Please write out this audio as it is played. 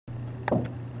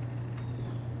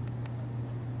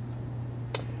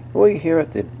We're here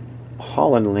at the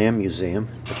Holland Land Museum,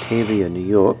 Batavia, New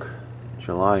York,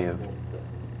 July of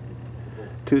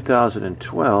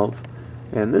 2012,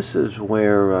 and this is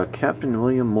where Captain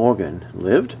William Morgan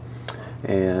lived,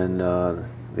 and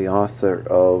the author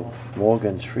of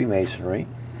Morgan's Freemasonry,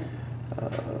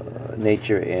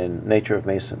 Nature of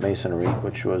Masonry,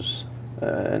 which was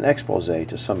an expose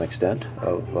to some extent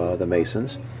of the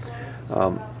Masons.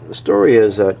 The story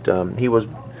is that he was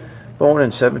born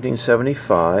in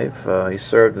 1775. He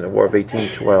served in the War of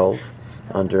 1812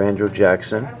 under Andrew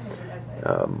Jackson,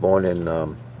 born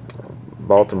in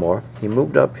Baltimore. He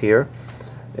moved up here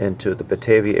into the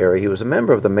Batavia area. He was a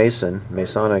member of the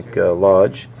Masonic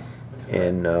Lodge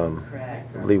in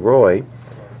Leroy,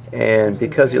 and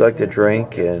because he liked to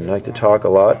drink and liked to talk a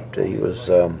lot, he was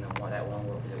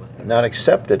not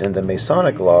accepted in the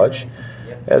Masonic Lodge.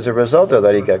 As a result of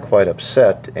that, he got quite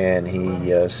upset, and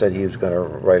he said he was going to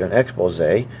write an expose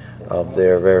of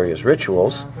their various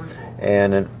rituals.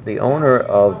 And the owner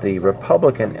of the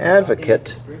Republican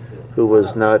Advocate, who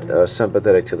was not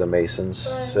sympathetic to the Masons,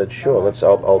 said, "Sure,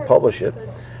 I'll publish it."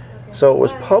 So it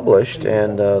was published,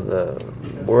 and the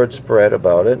word spread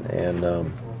about it,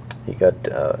 and he got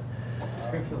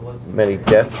many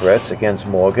death threats against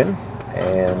Morgan.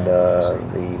 And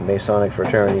the Masonic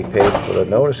fraternity paid for the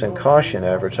notice and caution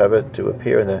advertisement to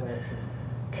appear in the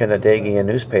Canadian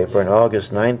newspaper on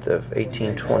August 9th of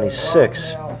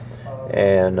 1826.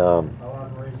 And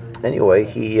anyway,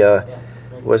 he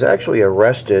was actually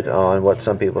arrested on what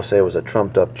some people say was a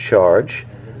trumped-up charge,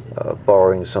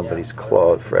 borrowing somebody's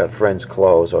clothes, friend's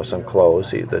clothes or some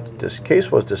clothes. This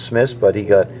case was dismissed, but he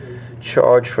got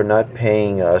charged for not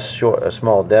paying a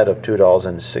small debt of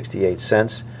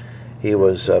 $2.68. He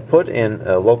was put in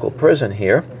a local prison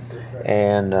here,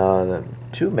 and the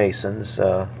two Masons,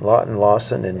 Lawton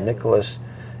Lawson and Nicholas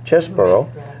Chesborough,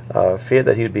 feared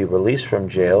that he would be released from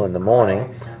jail in the morning.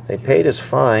 They paid his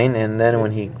fine, and then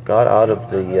when he got out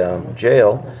of the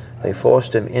jail, they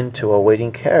forced him into a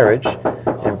waiting carriage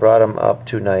and brought him up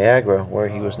to Niagara, where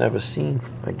he was never seen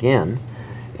again.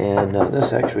 And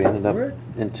this actually ended up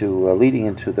leading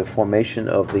into the formation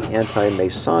of the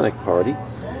Anti-Masonic Party,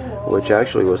 which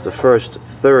actually was the first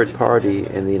third party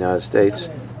in the United States,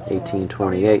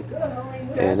 1828.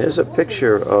 And there's a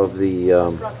picture of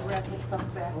the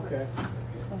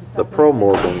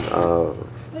pro-Morgan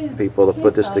people that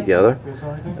put this together.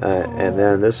 And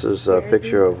then this is a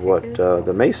picture of what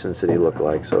the Mason city looked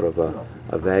like, sort of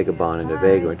a vagabond and a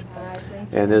vagrant.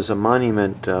 And there's a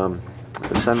monument, a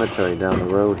cemetery down the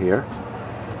road here,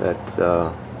 that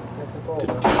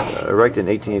erected in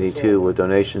 1882 with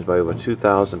donations by over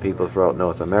 2,000 people throughout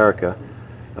North America,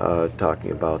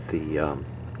 talking about the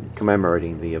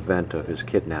commemorating the event of his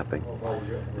kidnapping.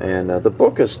 And the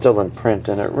book is still in print,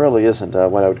 and it really isn't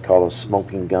what I would call a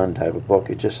smoking gun type of book.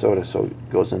 It just sort of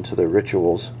goes into the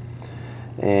rituals.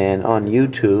 And on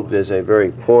YouTube, there's a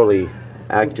very poorly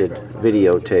acted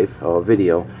videotape or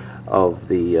video of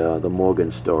the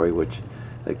Morgan story, which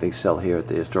I think they sell here at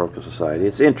the Historical Society.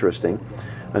 It's interesting.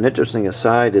 An interesting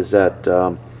aside is that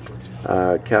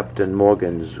Captain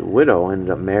Morgan's widow ended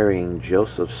up marrying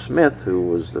Joseph Smith, who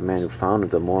was the man who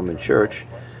founded the Mormon Church,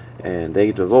 and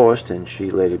they divorced, and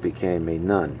she later became a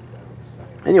nun.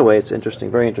 Anyway, it's interesting,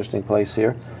 very interesting place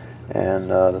here, and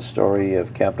the story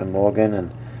of Captain Morgan,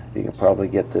 and you can probably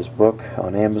get this book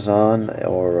on Amazon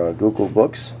or Google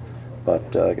Books,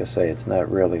 but like I say, it's not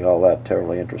really all that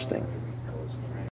terribly interesting.